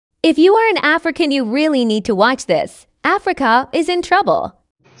If you are an African, you really need to watch this. Africa is in trouble.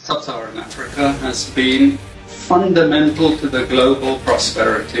 Sub-Saharan Africa has been fundamental to the global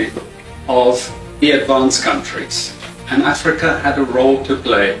prosperity of the advanced countries. And Africa had a role to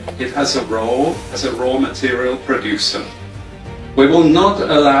play. It has a role as a raw material producer. We will not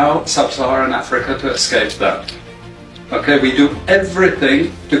allow Sub-Saharan Africa to escape that. Okay, we do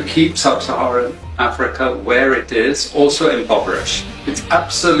everything to keep Sub-Saharan Africa where it is, also impoverished. It's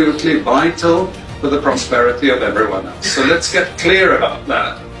absolutely vital for the prosperity of everyone else. So let's get clear about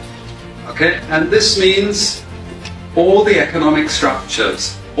that. Okay, and this means all the economic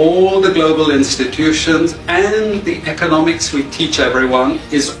structures, all the global institutions, and the economics we teach everyone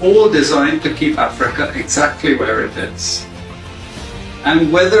is all designed to keep Africa exactly where it is.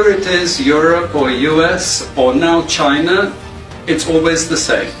 And whether it is Europe or US or now China, it's always the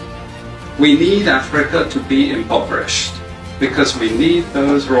same. We need Africa to be impoverished because we need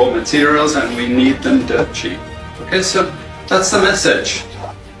those raw materials and we need them dirt cheap. Okay, so that's the message.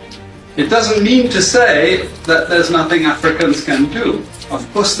 It doesn't mean to say that there's nothing Africans can do. Of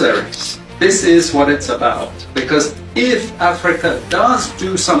course there is. This is what it's about. Because if Africa does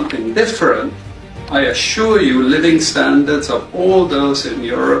do something different, I assure you living standards of all those in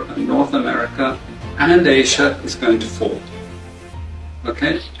Europe and North America and Asia is going to fall.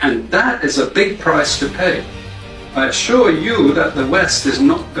 Okay? And that is a big price to pay. I assure you that the West is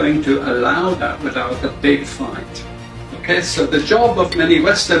not going to allow that without a big fight. Okay? So the job of many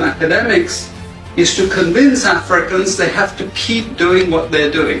Western academics is to convince Africans they have to keep doing what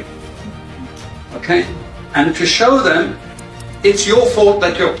they're doing. Okay? And to show them it's your fault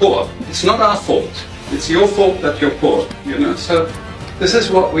that you're poor. It's not our fault. It's your fault that you're poor. You know? So this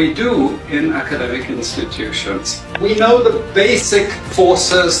is what we do in academic institutions. We know the basic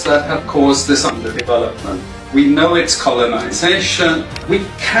forces that have caused this underdevelopment. We know it's colonization. We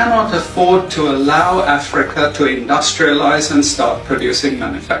cannot afford to allow Africa to industrialize and start producing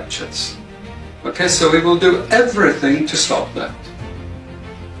manufactures. Okay, so we will do everything to stop that.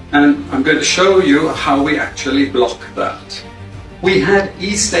 And I'm going to show you how we actually block that. We had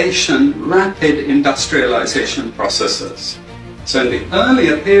East Asian rapid industrialization processes. So in the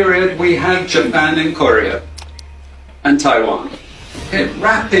earlier period, we had Japan and Korea and Taiwan. Okay,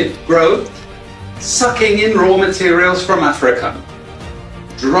 rapid growth, sucking in raw materials from Africa,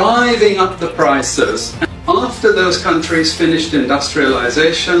 driving up the prices. And after those countries finished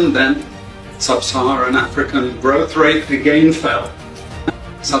industrialization, then Sub-Saharan African growth rate again fell.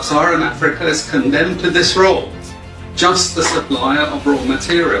 Sub-Saharan Africa is condemned to this role, just the supplier of raw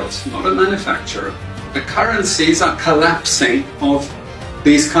materials, not a manufacturer. The currencies are collapsing of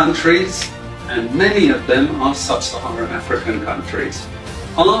these countries, and many of them are Sub-Saharan African countries.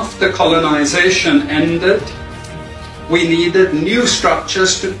 After colonization ended, we needed new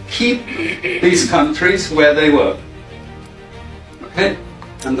structures to keep these countries where they were. Okay?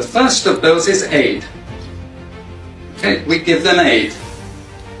 And the first of those is aid. Okay? We give them aid.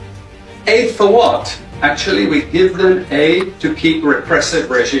 Aid for what? Actually, we give them aid to keep repressive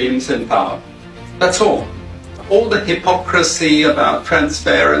regimes in power. That's all. All the hypocrisy about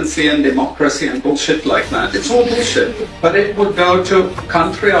transparency and democracy and bullshit like that, it's all bullshit. But it would go to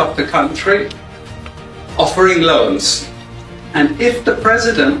country after country offering loans. And if the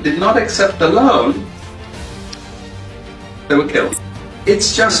president did not accept the loan, they were killed.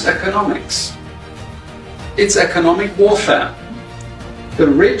 It's just economics. It's economic warfare. The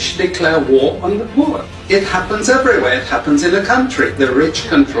rich declare war on the poor. It happens everywhere. It happens in a country. The rich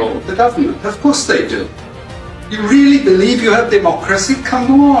control the government. Of course they do. You really believe you have democracy?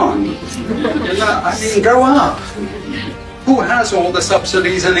 Come on. You know, I mean, grow up. Who has all the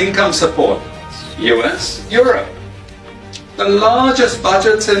subsidies and income support? US, Europe. The largest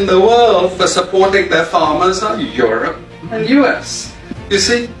budgets in the world for supporting their farmers are Europe and US. You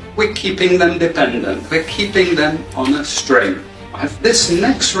see, we're keeping them dependent. We're keeping them on a string. This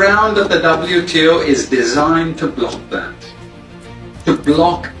next round of the WTO is designed to block that. To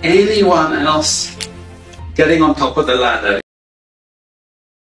block anyone else getting on top of the ladder.